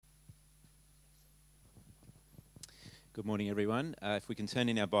Good morning, everyone. If we can turn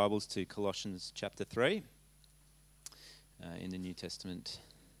in our Bibles to Colossians chapter 3 in the New Testament.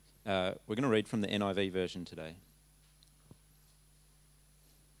 We're going to read from the NIV version today.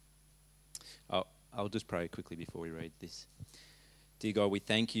 I'll just pray quickly before we read this. Dear God, we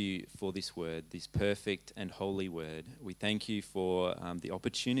thank you for this word, this perfect and holy word. We thank you for the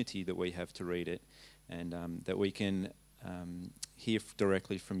opportunity that we have to read it and that we can hear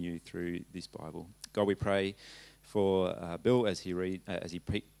directly from you through this Bible. God, we pray for Bill as he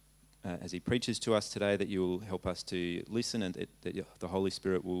preaches to us today, that you will help us to listen and that the Holy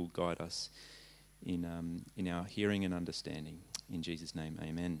Spirit will guide us in our hearing and understanding. In Jesus' name,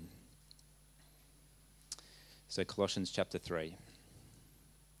 amen. So Colossians chapter 3.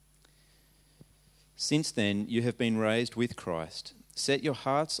 Since then you have been raised with Christ. Set your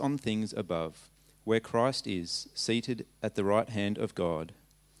hearts on things above, where Christ is, seated at the right hand of God.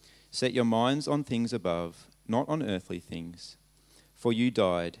 Set your minds on things above, not on earthly things. For you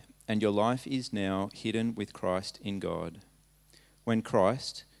died, and your life is now hidden with Christ in God. When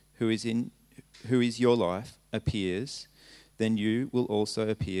Christ, who is your life, appears, then you will also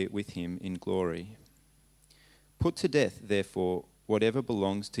appear with him in glory. Put to death, therefore, whatever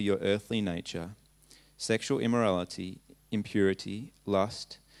belongs to your earthly nature: sexual immorality, impurity,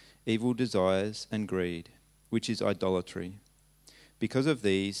 lust, evil desires, and greed, which is idolatry. Because of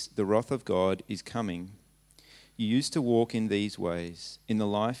these, the wrath of God is coming. You used to walk in these ways, in the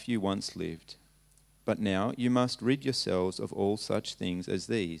life you once lived. But now you must rid yourselves of all such things as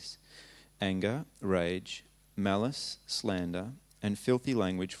these: anger, rage, malice, slander, and filthy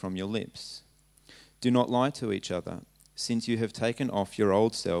language from your lips. Do not lie to each other, since you have taken off your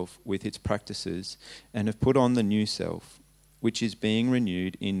old self with its practices and have put on the new self, which is being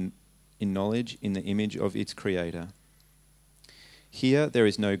renewed in knowledge in the image of its Creator. Here there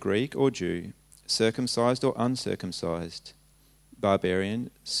is no Greek or Jew, circumcised or uncircumcised, barbarian,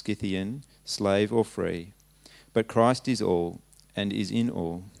 Scythian, slave or free, but Christ is all and is in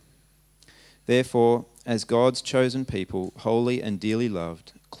all. Therefore, as God's chosen people, holy and dearly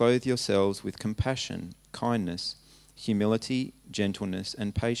loved, clothe yourselves with compassion, kindness, humility, gentleness,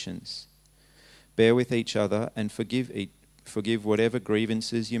 and patience. Bear with each other and forgive whatever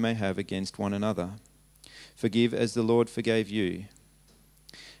grievances you may have against one another. Forgive as the Lord forgave you.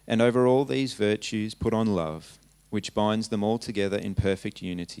 And over all these virtues put on love, which binds them all together in perfect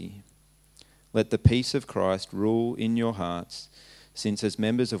unity. Let the peace of Christ rule in your hearts, since as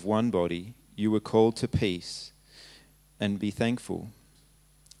members of one body you were called to peace, and be thankful.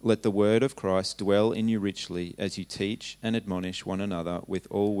 Let the word of Christ dwell in you richly as you teach and admonish one another with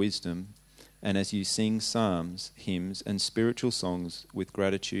all wisdom, and as you sing psalms, hymns, and spiritual songs with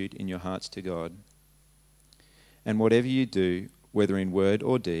gratitude in your hearts to God. And whatever you do, whether in word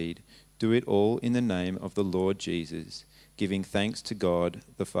or deed, do it all in the name of the Lord Jesus, giving thanks to God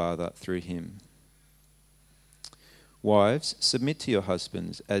the Father through him. Wives, submit to your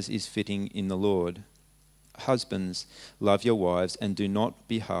husbands as is fitting in the Lord. Husbands, love your wives and do not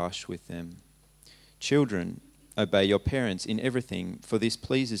be harsh with them. Children, obey your parents in everything, for this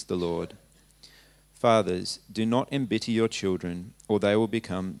pleases the Lord. Fathers, do not embitter your children, or they will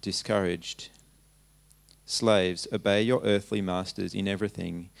become discouraged. Slaves, obey your earthly masters in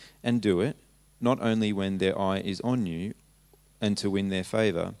everything, and do it, not only when their eye is on you, and to win their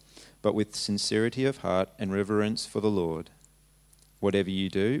favour, but with sincerity of heart and reverence for the Lord. Whatever you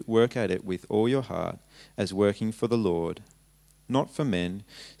do, work at it with all your heart, as working for the Lord, not for men,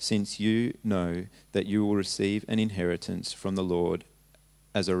 since you know that you will receive an inheritance from the Lord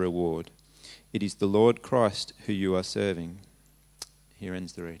as a reward. It is the Lord Christ who you are serving. Here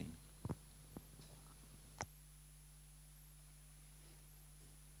ends the reading.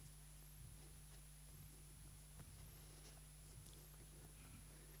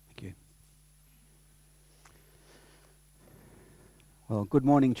 Thank you. Well, good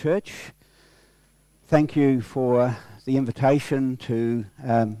morning, church. Thank you for the invitation to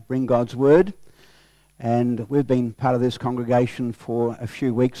bring God's Word. And we've been part of this congregation for a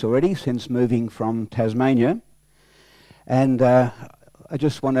few weeks already, since moving from Tasmania. And I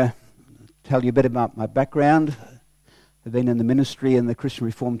just want to tell you a bit about my background. I've been in the ministry in the Christian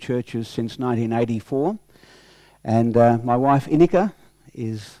Reformed churches since 1984. And my wife, Inika,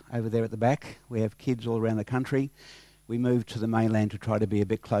 is over there at the back. We have kids all around the country. We moved to the mainland to try to be a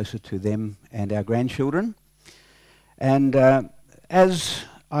bit closer to them and our grandchildren. And as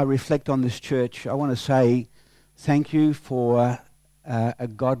I reflect on this church, I want to say thank you for a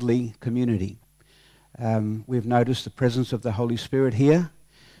godly community. We've noticed the presence of the Holy Spirit here.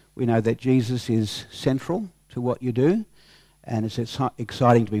 We know that Jesus is central to what you do, and it's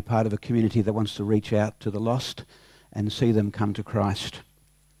exciting to be part of a community that wants to reach out to the lost and see them come to Christ.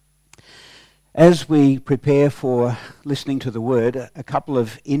 As we prepare for listening to the Word, a couple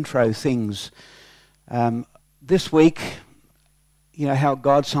of intro things. This week, you know how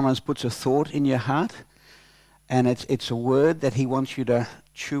God sometimes puts a thought in your heart, and it's a word that he wants you to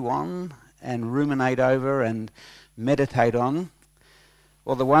chew on and ruminate over and meditate on.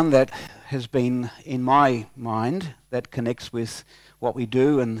 Well, the one that has been in my mind that connects with what we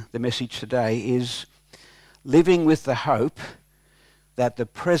do and the message today is living with the hope that the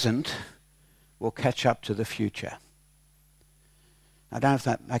present will catch up to the future. I don't know if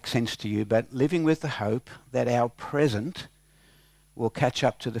that makes sense to you, but living with the hope that our present will catch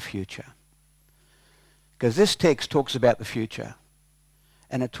up to the future. Because this text talks about the future,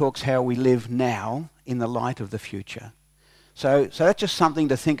 and it talks how we live now in the light of the future. So that's just something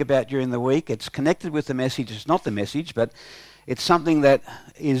to think about during the week. It's connected with the message. It's not the message, but it's something that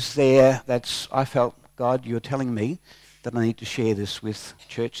is there. I felt, God, you're telling me that I need to share this with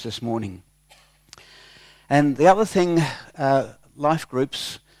church this morning. And the other thing, life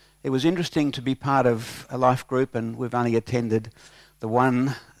groups, it was interesting to be part of a life group, and we've only attended the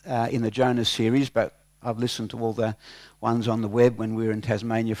one in the Jonah series, but I've listened to all the ones on the web when we were in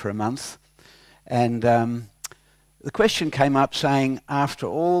Tasmania for a month. And the question came up saying, after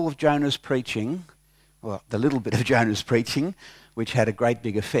all of Jonah's preaching, well, the little bit of Jonah's preaching, which had a great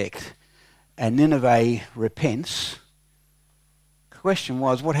big effect, and Nineveh repents, the question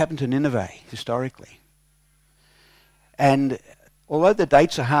was, what happened to Nineveh historically? And although the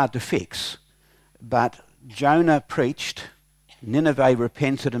dates are hard to fix, but Jonah preached, Nineveh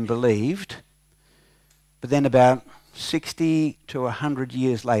repented and believed, but then about 60 to 100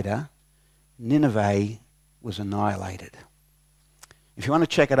 years later, Nineveh was annihilated. If you want to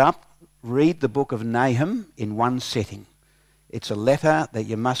check it up, read the book of Nahum in one setting. It's a letter that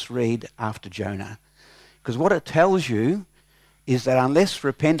you must read after Jonah. Because what it tells you is that unless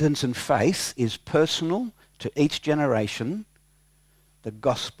repentance and faith is personal to each generation, the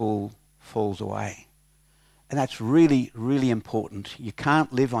gospel falls away. And that's really, really important. You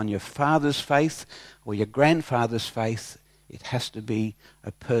can't live on your father's faith or your grandfather's faith. It has to be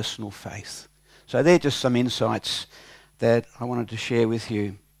a personal faith. So they're just some insights that I wanted to share with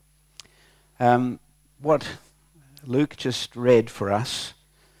you. What Luke just read for us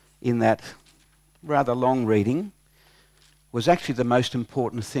in that rather long reading was actually the most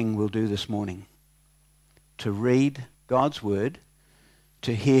important thing we'll do this morning. To read God's word,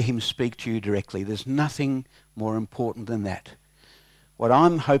 to hear him speak to you directly. There's nothing more important than that. What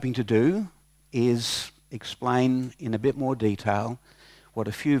I'm hoping to do is explain in a bit more detail what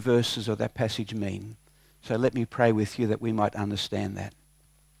a few verses of that passage mean. So let me pray with you that we might understand that.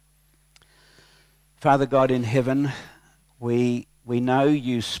 Father God in heaven, we know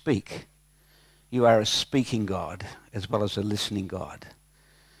you speak. You are a speaking God as well as a listening God.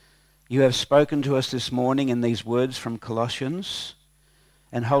 You have spoken to us this morning in these words from Colossians.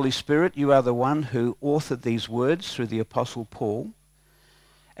 And Holy Spirit, you are the one who authored these words through the Apostle Paul.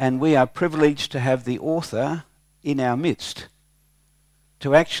 And we are privileged to have the author in our midst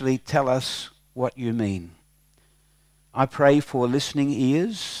to actually tell us what you mean. I pray for listening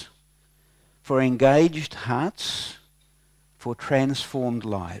ears, for engaged hearts, for transformed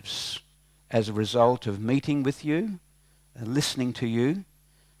lives as a result of meeting with you, listening to you,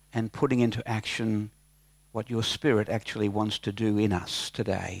 and putting into action what your Spirit actually wants to do in us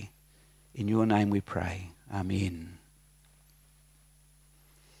today. In your name we pray. Amen.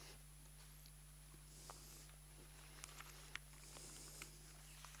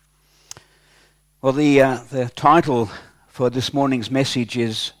 Well, the title for this morning's message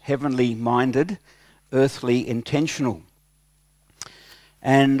is Heavenly Minded, Earthly Intentional.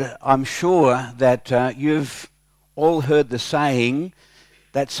 And I'm sure that you've all heard the saying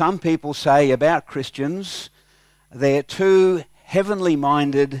that some people say about Christians, they're too heavenly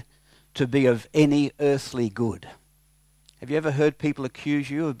minded to be of any earthly good. Have you ever heard people accuse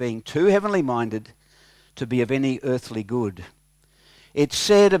you of being too heavenly minded to be of any earthly good? It's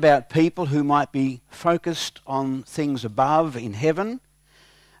said about people who might be focused on things above in heaven,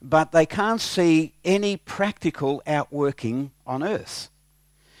 but they can't see any practical outworking on earth.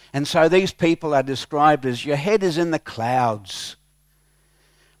 And so these people are described as, your head is in the clouds.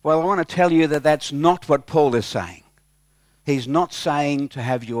 Well, I want to tell you that that's not what Paul is saying. He's not saying to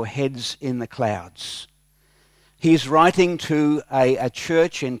have your heads in the clouds. He's writing to a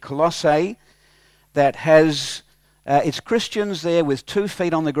church in Colossae that has its Christians there with 2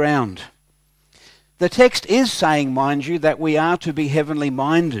 feet on the ground. The text is saying, mind you, that we are to be heavenly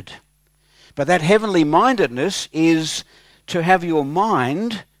minded. But that heavenly mindedness is to have your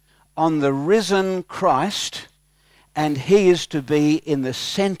mind on the risen Christ and he is to be in the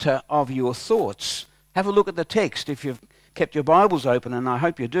center of your thoughts. Have a look at the text if you've kept your Bibles open, and I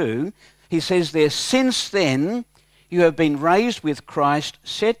hope you do. He says there, since then you have been raised with Christ,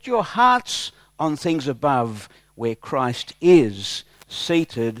 set your hearts on things above, where Christ is,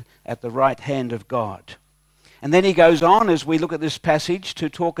 seated at the right hand of God. And then he goes on, as we look at this passage, to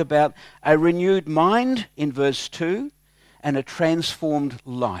talk about a renewed mind in verse 2 and a transformed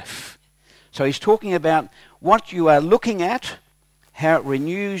life. So he's talking about what you are looking at, how it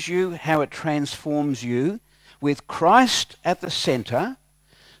renews you, how it transforms you, with Christ at the center,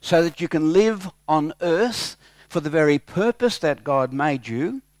 so that you can live on earth for the very purpose that God made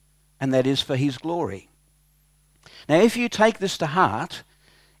you, and that is for his glory. Now, if you take this to heart,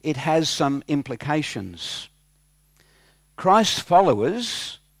 it has some implications. Christ's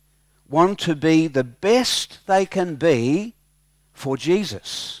followers want to be the best they can be for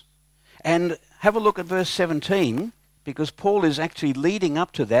Jesus. And have a look at verse 17, because Paul is actually leading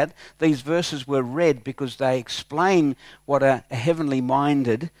up to that. These verses were read because they explain what a heavenly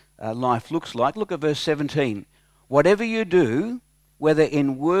minded life looks like. Look at verse 17. Whatever you do, whether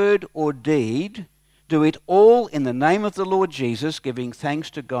in word or deed, do it all in the name of the Lord Jesus, giving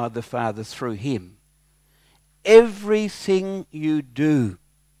thanks to God the Father through him. Everything you do,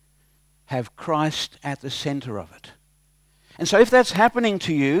 have Christ at the center of it. And so if that's happening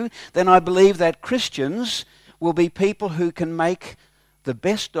to you, then I believe that Christians will be people who can make the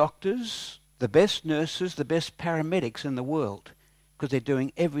best doctors, the best nurses, the best paramedics in the world, because they're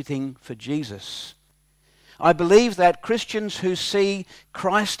doing everything for Jesus. I believe that Christians who see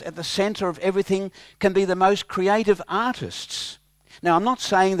Christ at the center of everything can be the most creative artists. Now, I'm not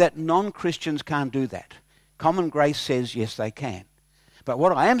saying that non-Christians can't do that. Common grace says yes, they can. But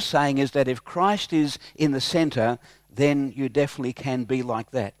what I am saying is that if Christ is in the center, then you definitely can be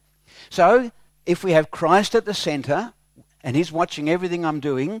like that. So, if we have Christ at the center, and he's watching everything I'm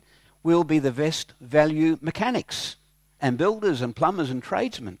doing, we'll be the best value mechanics and builders and plumbers and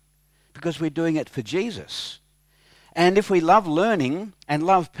tradesmen, because we're doing it for Jesus. And if we love learning and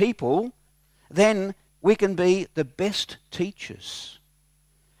love people, then we can be the best teachers.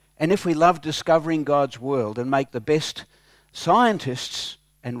 And if we love discovering God's world and make the best scientists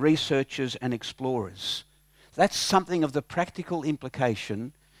and researchers and explorers, that's something of the practical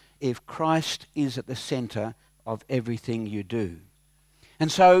implication if Christ is at the center of everything you do.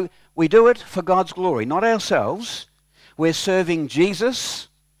 And so we do it for God's glory, not ourselves. We're serving Jesus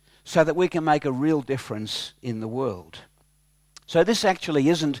so that we can make a real difference in the world. So this actually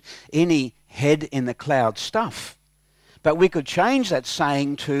isn't any head in the cloud stuff. But we could change that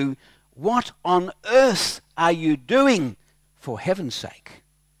saying to, what on earth are you doing for heaven's sake?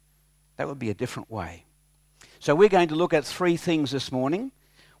 That would be a different way. So we're going to look at three things this morning.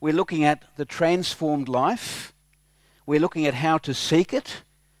 We're looking at the transformed life. We're looking at how to seek it.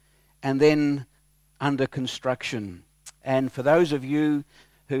 And then under construction. And for those of you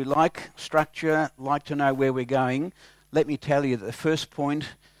who like structure, like to know where we're going, let me tell you that the first point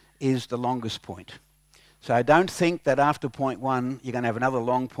is the longest point. So don't think that after point 1 you're going to have another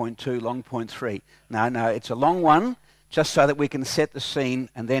long point 2, long point 3. No, it's a long one, just so that we can set the scene,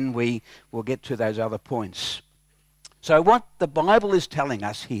 and then we will get to those other points. So what the Bible is telling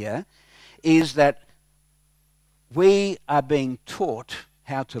us here is that we are being taught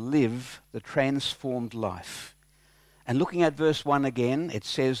how to live the transformed life. And looking at verse 1 again, it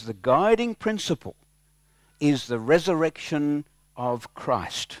says the guiding principle is the resurrection of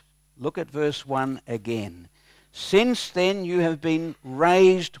Christ. Look at verse 1 again. Since then you have been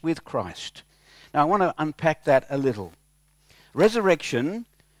raised with Christ. Now I want to unpack that a little. Resurrection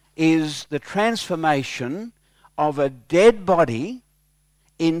is the transformation of a dead body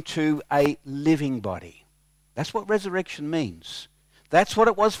into a living body. That's what resurrection means. That's what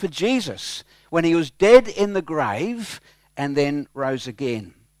it was for Jesus when he was dead in the grave and then rose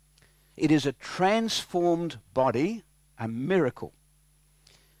again. It is a transformed body, a miracle.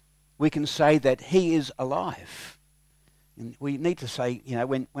 We can say that he is alive. And we need to say,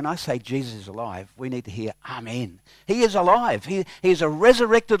 when I say Jesus is alive, we need to hear Amen. He is alive. He is a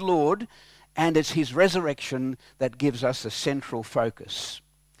resurrected Lord, and it's his resurrection that gives us the central focus.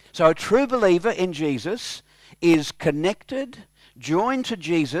 So a true believer in Jesus is connected, joined to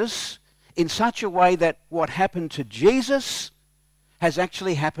Jesus in such a way that what happened to Jesus has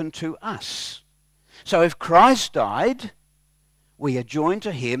actually happened to us. So if Christ died, we are joined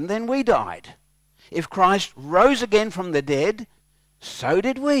to him, then we died. If Christ rose again from the dead, so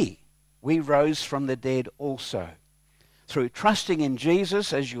did we. We rose from the dead also. Through trusting in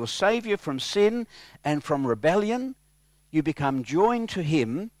Jesus as your Saviour from sin and from rebellion, you become joined to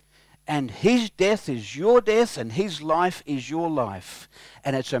him, and his death is your death, and his life is your life.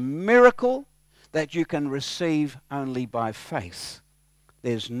 And it's a miracle that you can receive only by faith.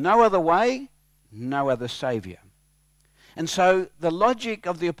 There's no other way, no other Saviour. And so the logic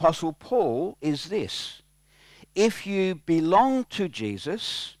of the Apostle Paul is this: if you belong to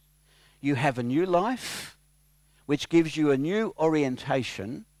Jesus, you have a new life, which gives you a new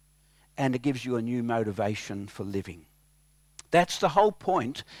orientation, and it gives you a new motivation for living. That's the whole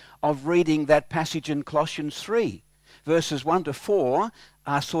point of reading that passage in Colossians 3. Verses 1 to 4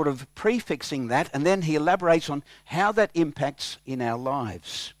 are sort of prefixing that, and then he elaborates on how that impacts in our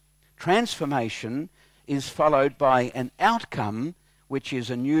lives. Transformation is followed by an outcome, which is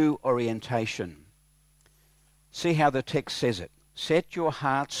a new orientation. See how the text says it. Set your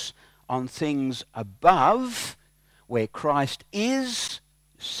hearts on things above, where Christ is,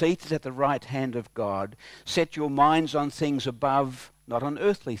 seated at the right hand of God. Set your minds on things above, not on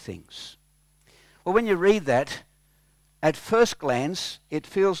earthly things. Well, when you read that, at first glance, it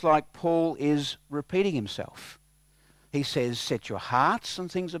feels like Paul is repeating himself. He says, set your hearts on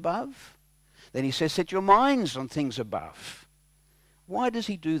things above. Then he says, set your minds on things above. Why does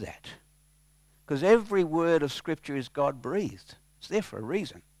he do that? Because every word of Scripture is God-breathed. It's there for a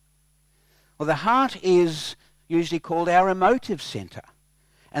reason. Well, the heart is usually called our emotive centre,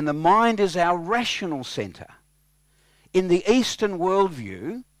 and the mind is our rational centre. In the Eastern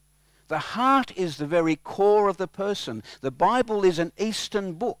worldview, the heart is the very core of the person. The Bible is an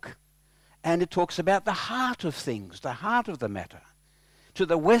Eastern book, and it talks about the heart of things, the heart of the matter. To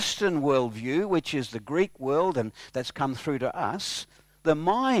the Western worldview, which is the Greek world, and that's come through to us, the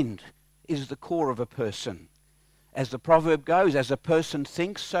mind is the core of a person. As the proverb goes, as a person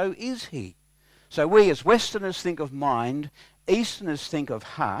thinks, so is he. So we as Westerners think of mind, Easterners think of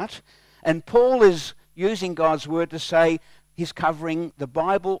heart, and Paul is using God's word to say he's covering the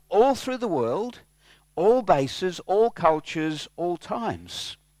Bible all through the world, all bases, all cultures, all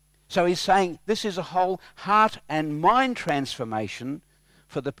times. So he's saying this is a whole heart and mind transformation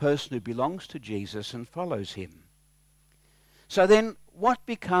for the person who belongs to Jesus and follows him. So then, what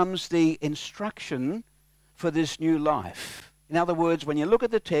becomes the instruction for this new life? In other words, when you look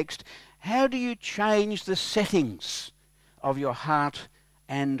at the text, how do you change the settings of your heart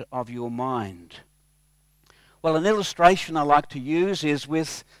and of your mind? Well, an illustration I like to use is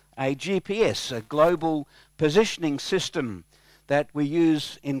with a GPS, a global positioning system that we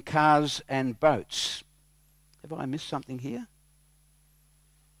use in cars and boats. Have I missed something here?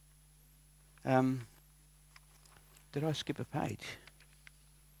 Did I skip a page?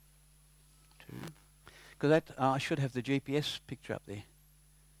 2. Because I should have the GPS picture up there.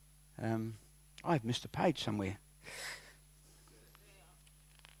 I've missed a page somewhere.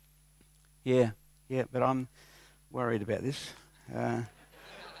 Yeah, but I'm worried about this because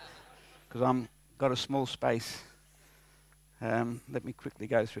I'm got a small space. Let me quickly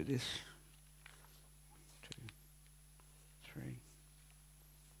go through this. 2, 3.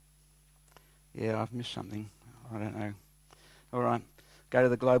 Yeah, I've missed something. I don't know. All right, go to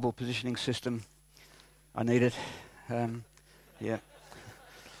the global positioning system. I need it. Yeah.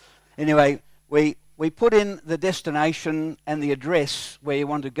 Anyway, we put in the destination and the address where you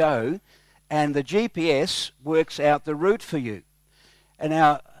want to go, and the GPS works out the route for you. And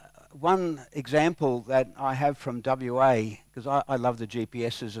now, one example that I have from WA, because I love the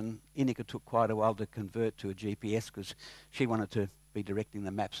GPSs, and Inika took quite a while to convert to a GPS because she wanted to be directing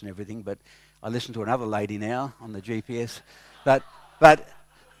the maps and everything, but I listen to another lady now on the GPS. But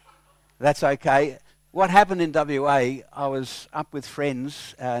that's okay. What happened in WA, I was up with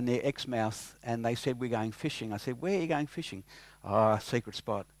friends near Exmouth, and they said, we're going fishing. I said, where are you going fishing? Oh, secret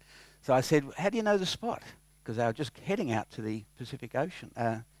spot. So I said, how do you know the spot? Because they were just heading out to the Pacific Ocean,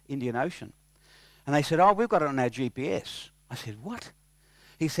 Indian Ocean. And they said, oh, we've got it on our GPS. I said, what?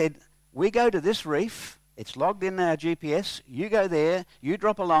 He said, we go to this reef, it's logged in our GPS, you go there, you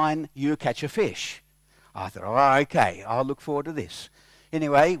drop a line, you catch a fish. I thought, oh, okay, I'll look forward to this.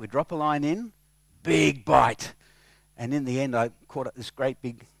 Anyway, we drop a line in, big bite. And in the end, I caught this great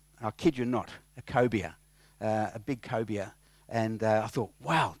big, I kid you not, a cobia, a big cobia. And I thought,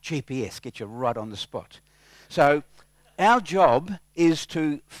 wow, GPS, get you right on the spot. So our job is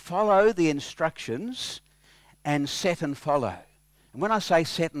to follow the instructions and set and follow. And when I say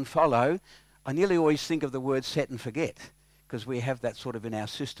set and follow, I nearly always think of the word set and forget, because we have that sort of in our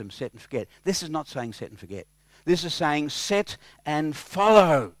system, set and forget. This is not saying set and forget. This is saying set and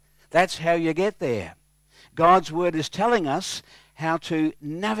follow. That's how you get there. God's word is telling us how to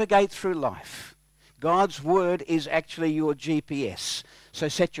navigate through life. God's word is actually your GPS. So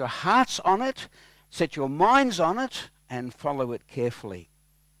set your hearts on it, set your minds on it, and follow it carefully.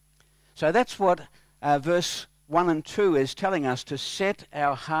 So that's what verse 1 and 2 is telling us, to set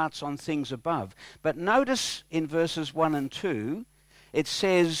our hearts on things above. But notice in verses 1 and 2, it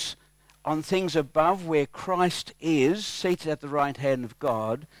says, on things above where Christ is, seated at the right hand of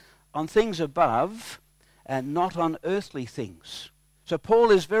God, on things above and not on earthly things. So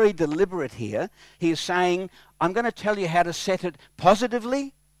Paul is very deliberate here. He is saying, I'm going to tell you how to set it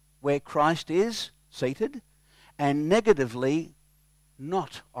positively, where Christ is seated, and negatively,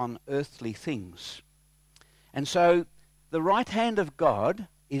 not on earthly things. And so the right hand of God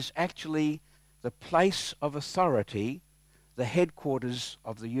is actually the place of authority, the headquarters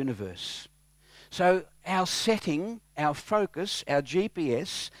of the universe. So our setting, our focus, our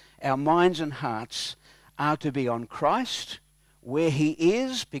GPS, our minds and hearts are to be on Christ, where he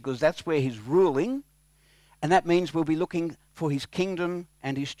is, because that's where he's ruling. And that means we'll be looking for his kingdom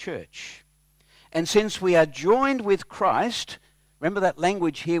and his church. And since we are joined with Christ, remember that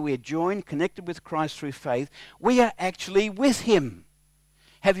language here, we are joined, connected with Christ through faith, we are actually with him.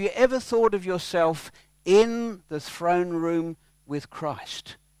 Have you ever thought of yourself in the throne room with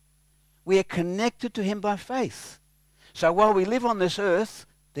Christ? We are connected to him by faith. So while we live on this earth,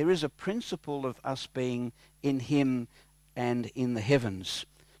 there is a principle of us being in him and in the heavens.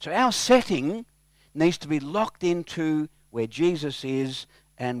 So our setting needs to be locked into where Jesus is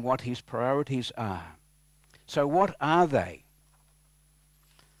and what his priorities are. So what are they?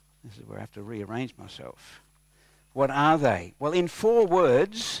 This is where I have to rearrange myself. What are they? Well, in 4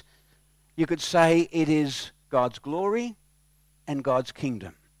 words, you could say it is God's glory and God's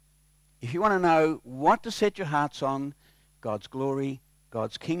kingdom. If you want to know what to set your hearts on, God's glory,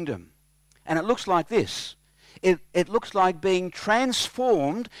 God's kingdom. And it looks like this. It looks like being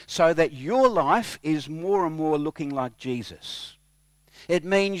transformed so that your life is more and more looking like Jesus. It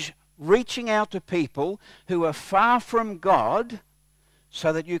means reaching out to people who are far from God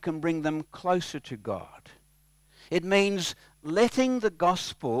so that you can bring them closer to God. It means letting the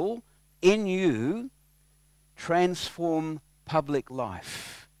gospel in you transform public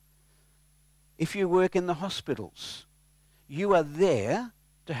life. If you work in the hospitals, you are there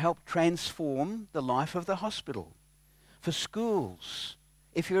to help transform the life of the hospital. For schools,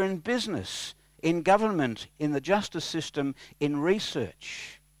 if you're in business, in government, in the justice system, in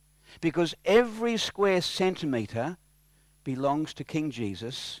research, because every square centimetre belongs to King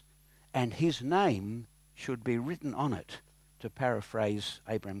Jesus and his name should be written on it, to paraphrase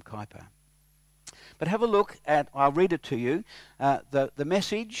Abraham Kuyper. But have a look at, I'll read it to you, the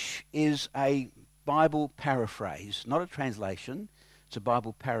message is a Bible paraphrase, not a translation. It's a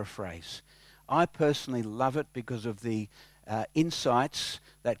Bible paraphrase. I personally love it because of the insights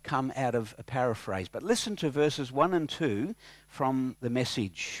that come out of a paraphrase. But listen to verses 1 and 2 from the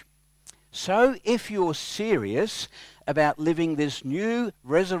message. So if you're serious about living this new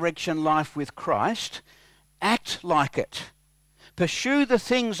resurrection life with Christ, act like it. Pursue the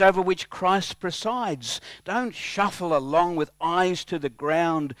things over which Christ presides. Don't shuffle along with eyes to the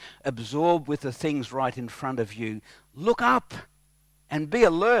ground, absorbed with the things right in front of you. Look up and be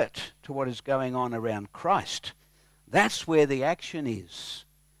alert to what is going on around Christ. That's where the action is.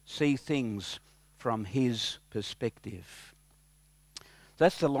 See things from his perspective.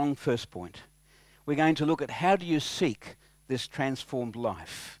 That's the long first point. We're going to look at how do you seek this transformed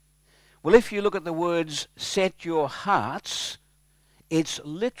life. Well, if you look at the words, set your hearts, it's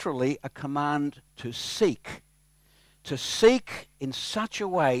literally a command to seek. To seek in such a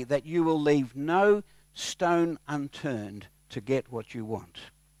way that you will leave no stone unturned to get what you want.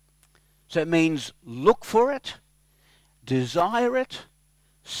 So it means look for it, desire it,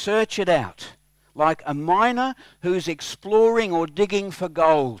 search it out. Like a miner who's exploring or digging for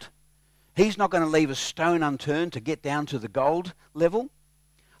gold. He's not going to leave a stone unturned to get down to the gold level.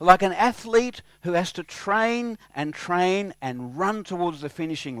 Like an athlete who has to train and run towards the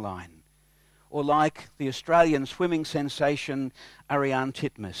finishing line. Or like the Australian swimming sensation Ariarne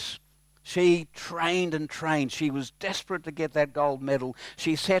Titmus. She trained and trained. She was desperate to get that gold medal.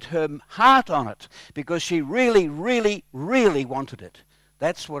 She set her heart on it because she really, really, really wanted it.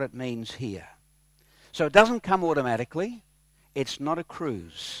 That's what it means here. So it doesn't come automatically. It's not a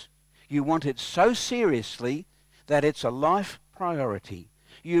cruise. You want it so seriously that it's a life priority.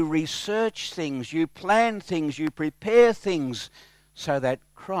 You research things, you plan things, you prepare things so that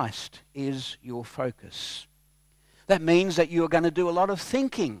Christ is your focus. That means that you're going to do a lot of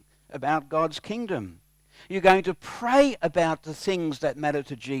thinking about God's kingdom. You're going to pray about the things that matter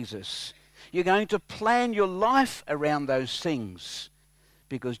to Jesus. You're going to plan your life around those things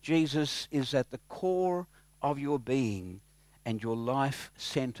because Jesus is at the core of your being and your life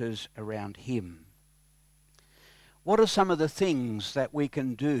centers around him. What are some of the things that we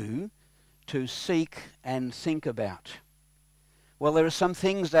can do to seek and think about? Well, there are some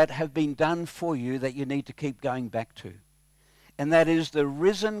things that have been done for you that you need to keep going back to. And that is the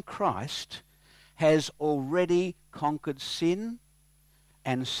risen Christ has already conquered sin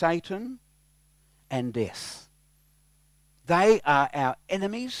and Satan and death. They are our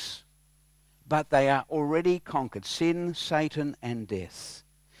enemies, but they are already conquered. Sin, Satan and death.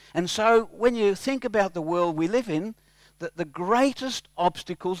 And so when you think about the world we live in, the greatest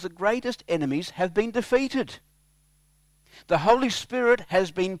obstacles, the greatest enemies have been defeated. The Holy Spirit has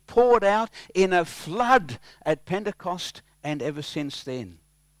been poured out in a flood at Pentecost and ever since then.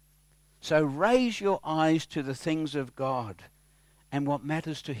 So raise your eyes to the things of God and what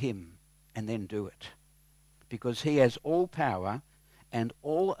matters to Him, and then do it. Because He has all power and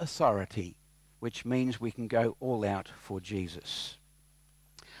all authority, which means we can go all out for Jesus.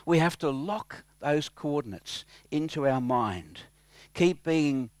 We have to lock those coordinates into our mind. Keep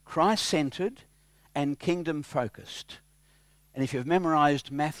being Christ-centered and kingdom-focused. And if you've memorized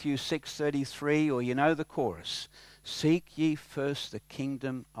Matthew 6:33, or you know the chorus, seek ye first the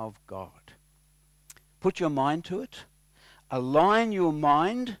kingdom of God. Put your mind to it. Align your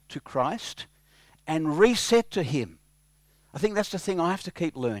mind to Christ and reset to Him. I think that's the thing I have to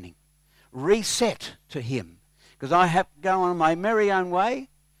keep learning. Reset to Him. Because I have to go on my merry own way,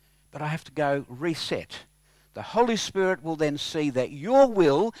 but I have to go reset. The Holy Spirit will then see that your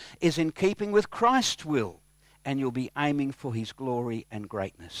will is in keeping with Christ's will, and you'll be aiming for His glory and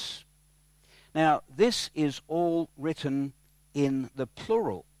greatness. Now, this is all written in the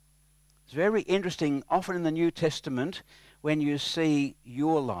plural. It's very interesting. Often in the New Testament, when you see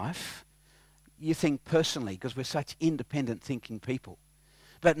your life, you think personally, because we're such independent thinking people.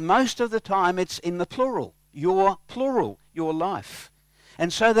 But most of the time it's in the plural, your life.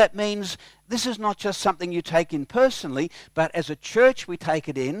 And so that means this is not just something you take in personally, but as a church we take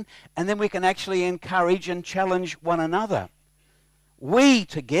it in, and then we can actually encourage and challenge one another. We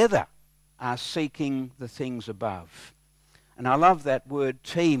together are seeking the things above. And I love that word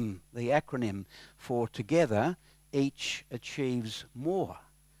team, the acronym for together, each achieves more.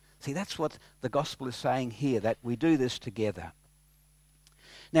 See, that's what the gospel is saying here, that we do this together.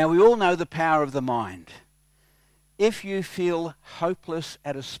 Now, we all know the power of the mind. If you feel hopeless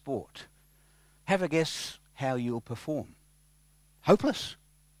at a sport, have a guess how you'll perform. Hopeless.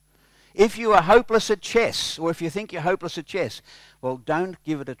 If you are hopeless at chess, or if you think you're hopeless at chess, well, don't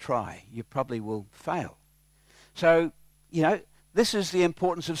give it a try. You probably will fail. So, this is the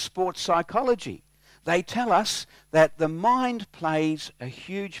importance of sports psychology. They tell us that the mind plays a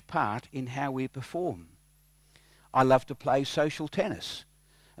huge part in how we perform. I love to play social tennis.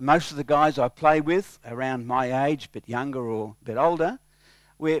 And most of the guys I play with, around my age, a bit younger or a bit older,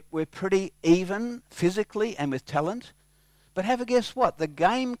 we're pretty even physically and with talent. But have a guess what? The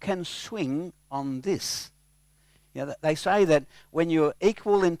game can swing on this. They say that when you're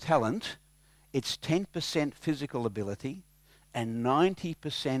equal in talent, it's 10% physical ability and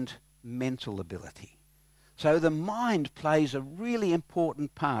 90% mental ability. So the mind plays a really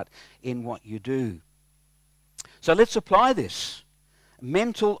important part in what you do. So let's apply this.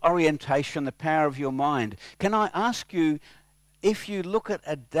 Mental orientation, the power of your mind. Can I ask you, if you look at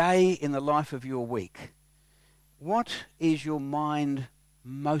a day in the life of your week, what is your mind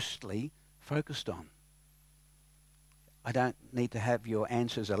mostly focused on? I don't need to have your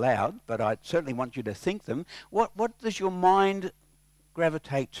answers aloud, but I certainly want you to think them. What does your mind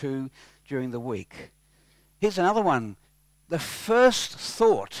gravitate to during the week? Here's another one. The first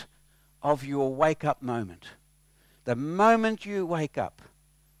thought of your wake-up moment. The moment you wake up,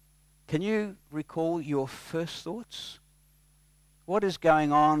 can you recall your first thoughts? What is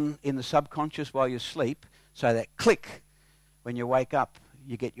going on in the subconscious while you sleep so that click, when you wake up,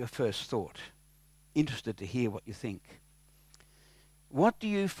 you get your first thought? Interested to hear what you think. What do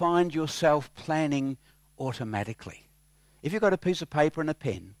you find yourself planning automatically? If you've got a piece of paper and a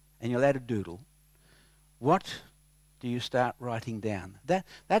pen and you're allowed to doodle, what do you start writing down?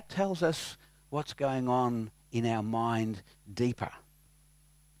 That tells us what's going on in our mind deeper.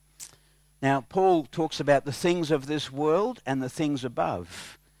 Now, Paul talks about the things of this world and the things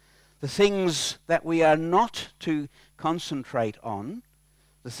above. The things that we are not to concentrate on,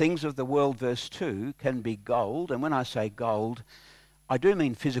 the things of the world, verse 2, can be gold. And when I say gold, I do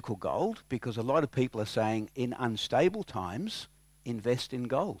mean physical gold, because a lot of people are saying in unstable times, invest in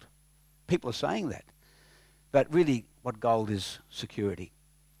gold. People are saying that. But really, what gold is, security.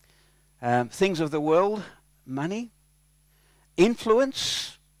 Things of the world, money.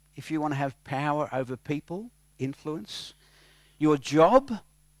 Influence, if you want to have power over people, influence. Your job,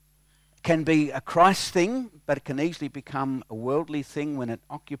 can be a Christ thing, but it can easily become a worldly thing when it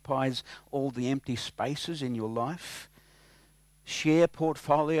occupies all the empty spaces in your life. Share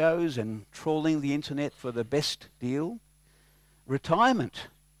portfolios and trawling the internet for the best deal. Retirement.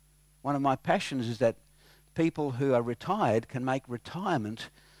 One of my passions is that people who are retired can make retirement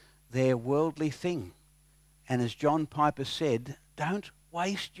their worldly thing. And as John Piper said, don't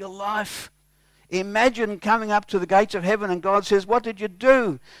waste your life. Imagine coming up to the gates of heaven and God says, what did you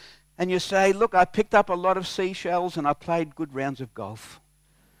do? And you say, look, I picked up a lot of seashells and I played good rounds of golf.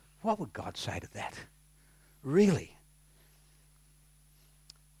 What would God say to that? Really?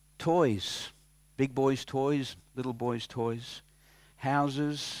 Toys. Big boys' toys, little boys' toys.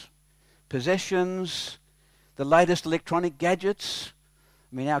 Houses. Possessions. The latest electronic gadgets.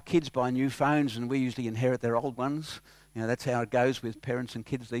 I mean, our kids buy new phones and we usually inherit their old ones. You know, that's how it goes with parents and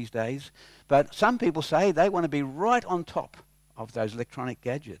kids these days. But some people say they want to be right on top of those electronic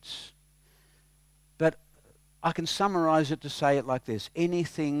gadgets. But I can summarize it to say it like this.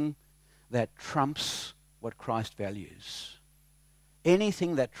 Anything that trumps what Christ values.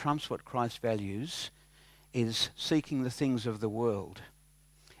 Anything that trumps what Christ values is seeking the things of the world.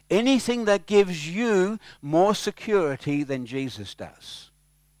 Anything that gives you more security than Jesus does.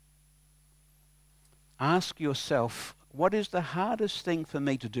 Ask yourself, what is the hardest thing for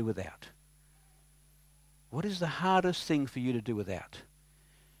me to do without? What is the hardest thing for you to do without?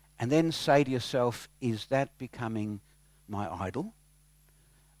 And then say to yourself, is that becoming my idol?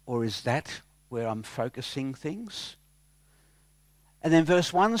 Or is that where I'm focusing things? And then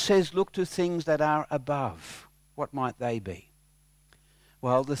verse 1 says, look to things that are above. What might they be?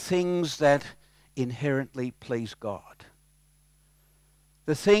 Well, the things that inherently please God.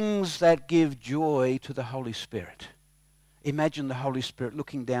 The things that give joy to the Holy Spirit. Imagine the Holy Spirit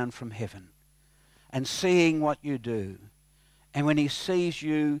looking down from heaven and seeing what you do. And when he sees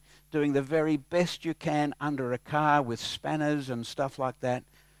you doing the very best you can under a car with spanners and stuff like that,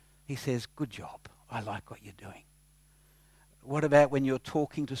 he says, good job. I like what you're doing. What about when you're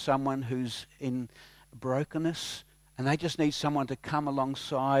talking to someone who's in brokenness and they just need someone to come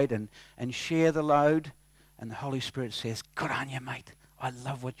alongside and share the load? And the Holy Spirit says, good on you, mate. I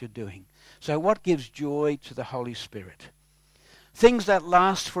love what you're doing. So what gives joy to the Holy Spirit? Things that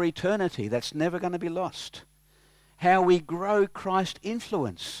last for eternity, that's never going to be lost. How we grow Christ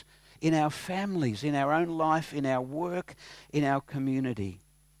influence in our families, in our own life, in our work, in our community.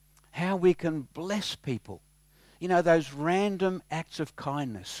 How we can bless people. You know, those random acts of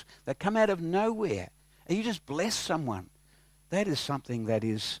kindness that come out of nowhere and you just bless someone. That is something that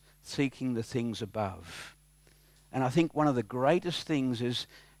is seeking the things above. And I think one of the greatest things is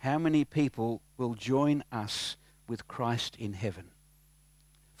how many people will join us with Christ in heaven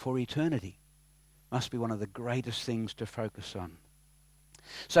for eternity. Must be one of the greatest things to focus on.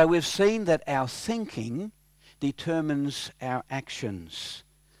 So we've seen that our thinking determines our actions.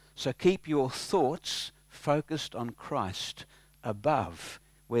 So keep your thoughts focused on Christ above,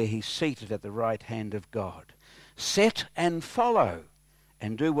 where he's seated at the right hand of God. Set and follow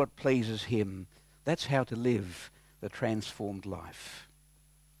and do what pleases him. That's how to live the transformed life.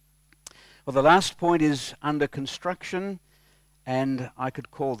 Well, the last point is under construction, and I could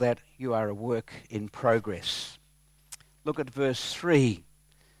call that you are a work in progress. Look at verse 3.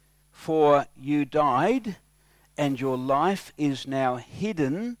 For you died, and your life is now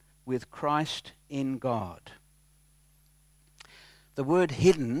hidden with Christ in God. The word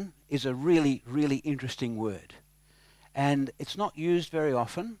hidden is a really, really interesting word. And it's not used very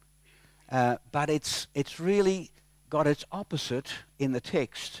often, but it's really got its opposite in the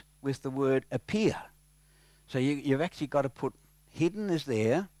text with the word appear. So you've actually got to put hidden is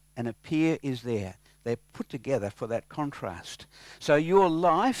there and appear is there. They're put together for that contrast. So your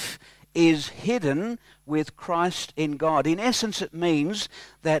life is hidden with Christ in God. In essence, it means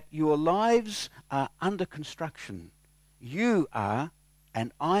that your lives are under construction. You are,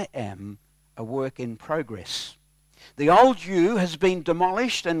 and I am, a work in progress. The old you has been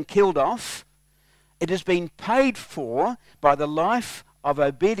demolished and killed off. It has been paid for by the life of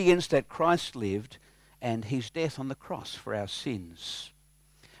obedience that Christ lived and his death on the cross for our sins.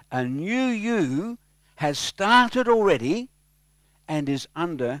 A new you has started already and is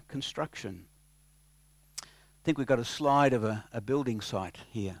under construction. I think we've got a slide of a building site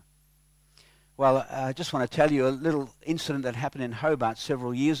here. Well, I just want to tell you a little incident that happened in Hobart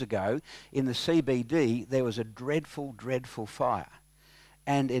several years ago. In the CBD, there was a dreadful, dreadful fire.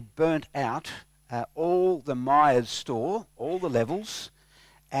 And it burnt out all the Myers store, all the levels,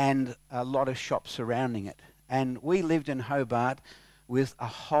 and a lot of shops surrounding it. And we lived in Hobart with a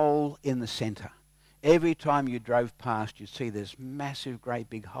hole in the centre. Every time you drove past, you'd see this massive, great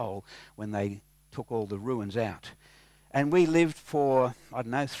big hole when they took all the ruins out. And we lived for,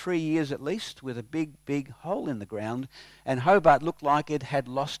 3 years at least, with a big, big hole in the ground, and Hobart looked like it had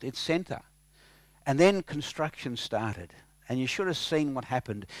lost its centre. And then construction started, and you should have seen what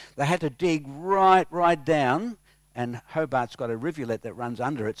happened. They had to dig right down, and Hobart's got a rivulet that runs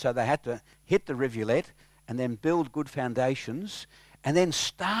under it, so they had to hit the rivulet and then build good foundations, and then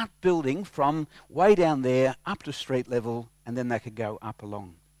start building from way down there up to street level, and then they could go up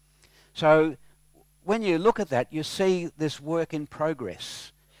along. So when you look at that, you see this work in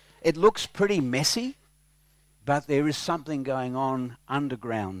progress. It looks pretty messy, but there is something going on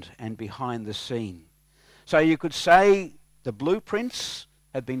underground and behind the scene. So you could say the blueprints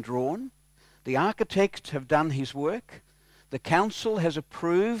have been drawn, the architects have done his work, the council has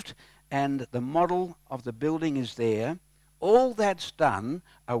approved, and the model of the building is there. All that's done,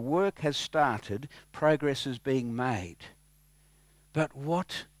 a work has started, progress is being made. But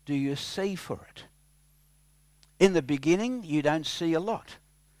what do you see for it? In the beginning, you don't see a lot.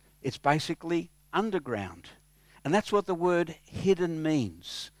 It's basically underground. And that's what the word hidden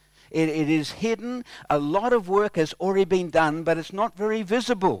means. It is hidden. A lot of work has already been done, but it's not very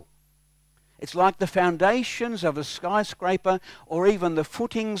visible. It's like the foundations of a skyscraper or even the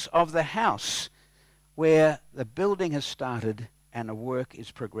footings of the house where the building has started and a work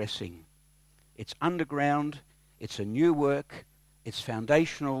is progressing. It's underground, it's a new work, it's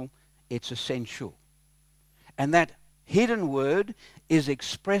foundational, it's essential. And that hidden word is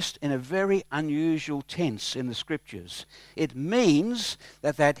expressed in a very unusual tense in the scriptures. It means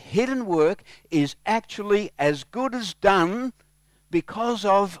that hidden work is actually as good as done because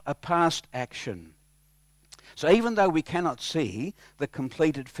of a past action. So even though we cannot see the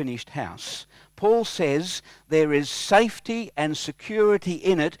completed finished house, Paul says there is safety and security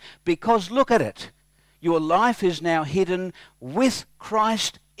in it because look at it. Your life is now hidden with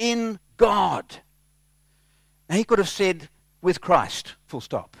Christ in God. Now he could have said with Christ, full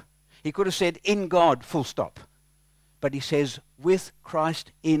stop. He could have said in God, full stop. But he says with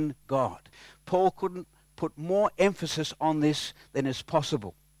Christ in God. Paul couldn't put more emphasis on this than is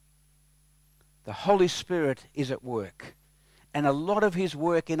possible. The Holy Spirit is at work. And a lot of his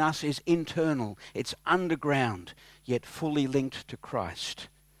work in us is internal. It's underground, yet fully linked to Christ.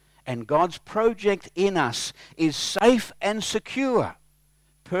 And God's project in us is safe and secure,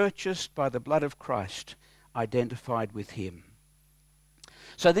 purchased by the blood of Christ, identified with him.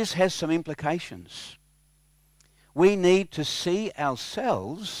 So this has some implications. We need to see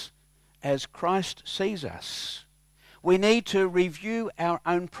ourselves as Christ sees us. We need to review our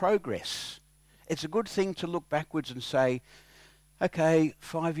own progress. It's a good thing to look backwards and say, okay,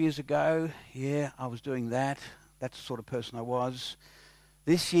 5 years ago, yeah, I was doing that. That's the sort of person I was.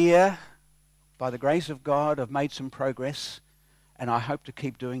 This year, by the grace of God, I've made some progress, and I hope to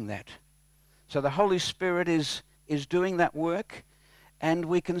keep doing that. So the Holy Spirit is doing that work, and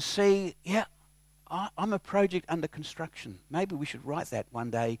we can see, yeah, I'm a project under construction. Maybe we should write that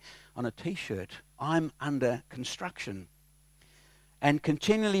one day on a T-shirt. I'm under construction. And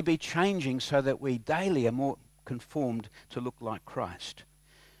continually be changing so that we daily are more conformed to look like Christ.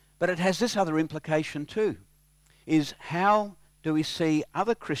 But it has this other implication too, is how do we see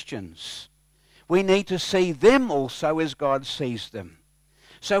other Christians? We need to see them also as God sees them.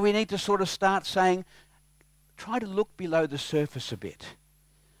 So we need to sort of start saying, try to look below the surface a bit.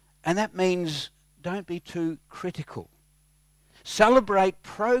 And that means don't be too critical. Celebrate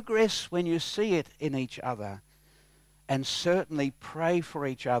progress when you see it in each other. And certainly pray for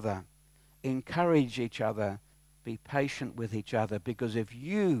each other. Encourage each other. Be patient with each other. Because if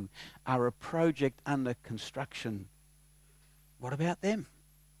you are a project under construction, what about them?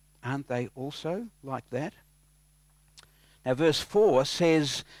 Aren't they also like that? Now verse 4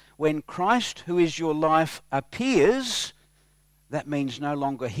 says, when Christ, who is your life, appears, that means no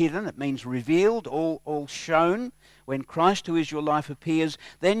longer hidden, it means revealed, all shown. When Christ, who is your life, appears,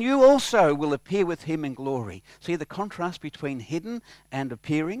 then you also will appear with him in glory. See the contrast between hidden and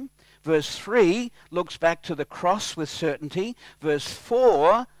appearing? Verse 3 looks back to the cross with certainty. Verse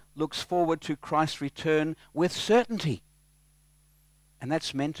 4 looks forward to Christ's return with certainty. And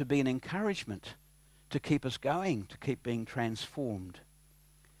that's meant to be an encouragement to keep us going, to keep being transformed.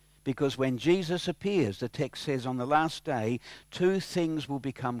 Because when Jesus appears, the text says on the last day, two things will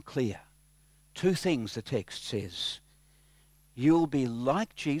become clear. Two things, the text says. You'll be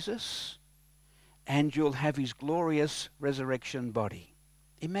like Jesus and you'll have his glorious resurrection body.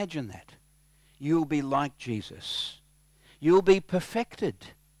 Imagine that. You'll be like Jesus. You'll be perfected.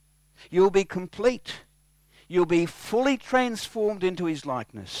 You'll be complete. You'll be fully transformed into his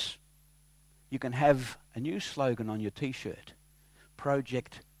likeness. You can have a new slogan on your t-shirt,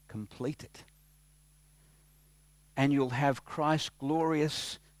 Project Completed. And you'll have Christ's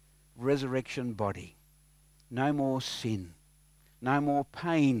glorious resurrection body. No more sin, no more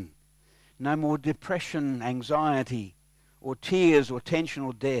pain, no more depression, anxiety, or tears, or tension,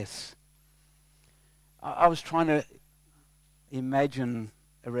 or death. I was trying to imagine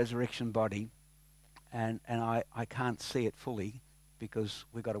a resurrection body, and I can't see it fully because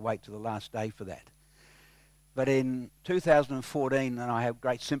we've got to wait till the last day for that. But in 2014, and I have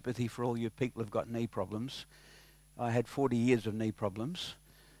great sympathy for all you people who've got knee problems, I had 40 years of knee problems,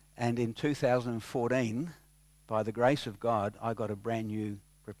 and in 2014, by the grace of God, I got a brand new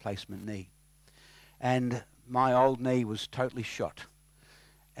replacement knee. And my old knee was totally shot.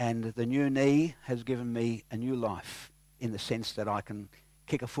 And the new knee has given me a new life in the sense that I can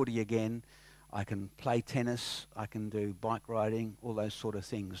kick a footy again, I can play tennis, I can do bike riding, all those sort of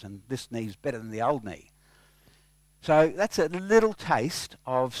things. And this knee's better than the old knee. So that's a little taste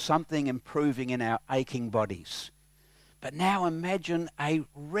of something improving in our aching bodies. But now imagine a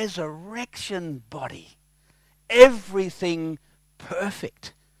resurrection body. Everything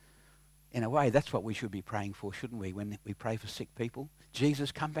perfect. In a way, that's what we should be praying for, shouldn't we, when we pray for sick people?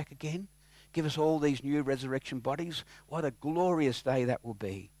 Jesus, come back again. Give us all these new resurrection bodies. What a glorious day that will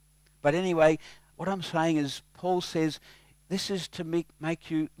be. But anyway, what I'm saying is, Paul says, this is to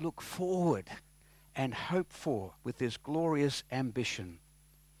make you look forward and hope for with this glorious ambition.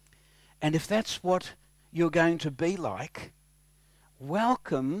 And if that's what you're going to be like,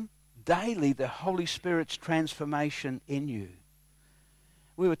 welcome daily the Holy Spirit's transformation in you.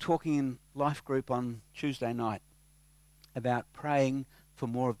 We were talking in Life Group on Tuesday night about praying for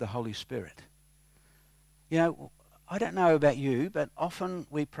more of the Holy Spirit. You know, I don't know about you, but often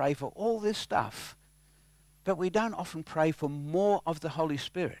we pray for all this stuff, but we don't often pray for more of the Holy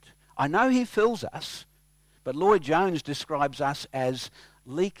Spirit. I know he fills us, but Lloyd Jones describes us as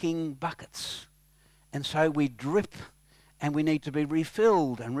leaking buckets. And so we drip and we need to be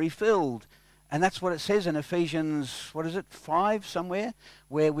refilled and refilled. And that's what it says in Ephesians, 5 somewhere,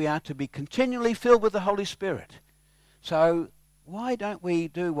 where we are to be continually filled with the Holy Spirit. So why don't we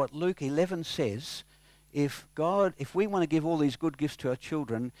do what Luke 11 says? If we want to give all these good gifts to our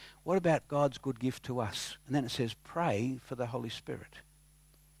children, what about God's good gift to us? And then it says, pray for the Holy Spirit.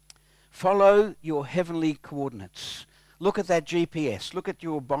 Follow your heavenly coordinates. Look at that GPS. Look at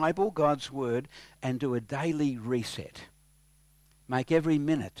your Bible, God's Word, and do a daily reset. Make every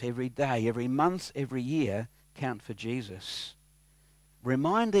minute, every day, every month, every year count for Jesus.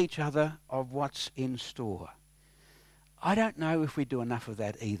 Remind each other of what's in store. I don't know if we do enough of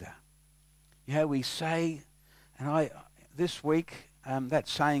that either. You know, we say, and this week, that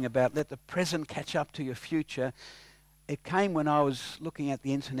saying about let the present catch up to your future, it came when I was looking at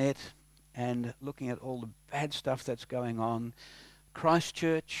the internet and looking at all the bad stuff that's going on.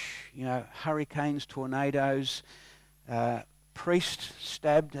 Christchurch, you know, hurricanes, tornadoes, priest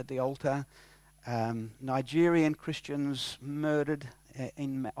stabbed at the altar, Nigerian Christians murdered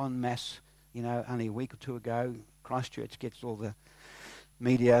en masse, you know, only a week or two ago. Christchurch gets all the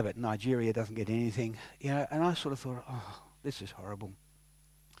media, but Nigeria doesn't get anything. You know, and I sort of thought, oh, this is horrible.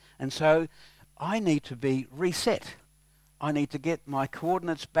 And so I need to be reset. I need to get my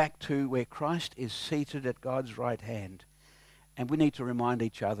coordinates back to where Christ is seated at God's right hand. And we need to remind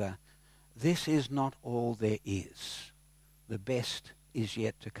each other, this is not all there is. The best is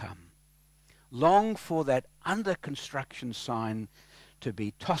yet to come. Long for that under construction sign to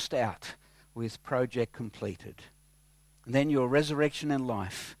be tossed out with project completed. And then your resurrection and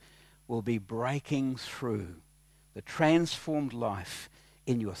life will be breaking through the transformed life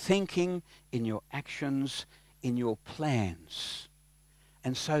in your thinking, in your actions, in your plans.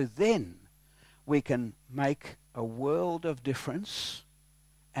 And so then we can make a world of difference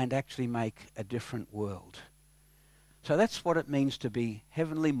and actually make a different world. So that's what it means to be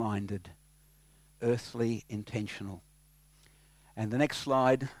heavenly minded, earthly intentional. And the next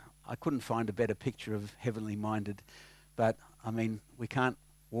slide, I couldn't find a better picture of heavenly minded, but I mean, we can't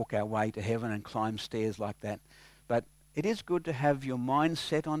walk our way to heaven and climb stairs like that. But it is good to have your mind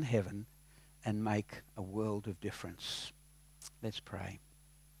set on heaven and make a world of difference. Let's pray.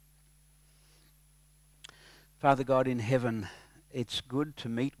 Father God in heaven, it's good to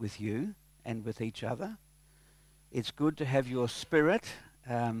meet with you and with each other. It's good to have your Spirit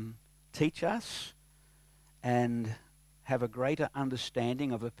teach us and have a greater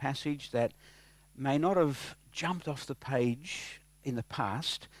understanding of a passage that may not have jumped off the page in the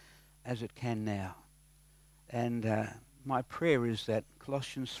past as it can now. And my prayer is that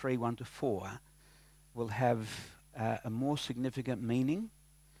Colossians 3:1-4 will have a more significant meaning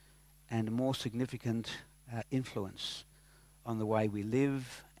and a more significant influence on the way we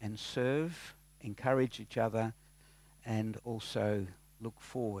live and serve, encourage each other, and also look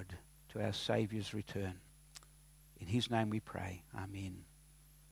forward to our Saviour's return. In his name we pray. Amen.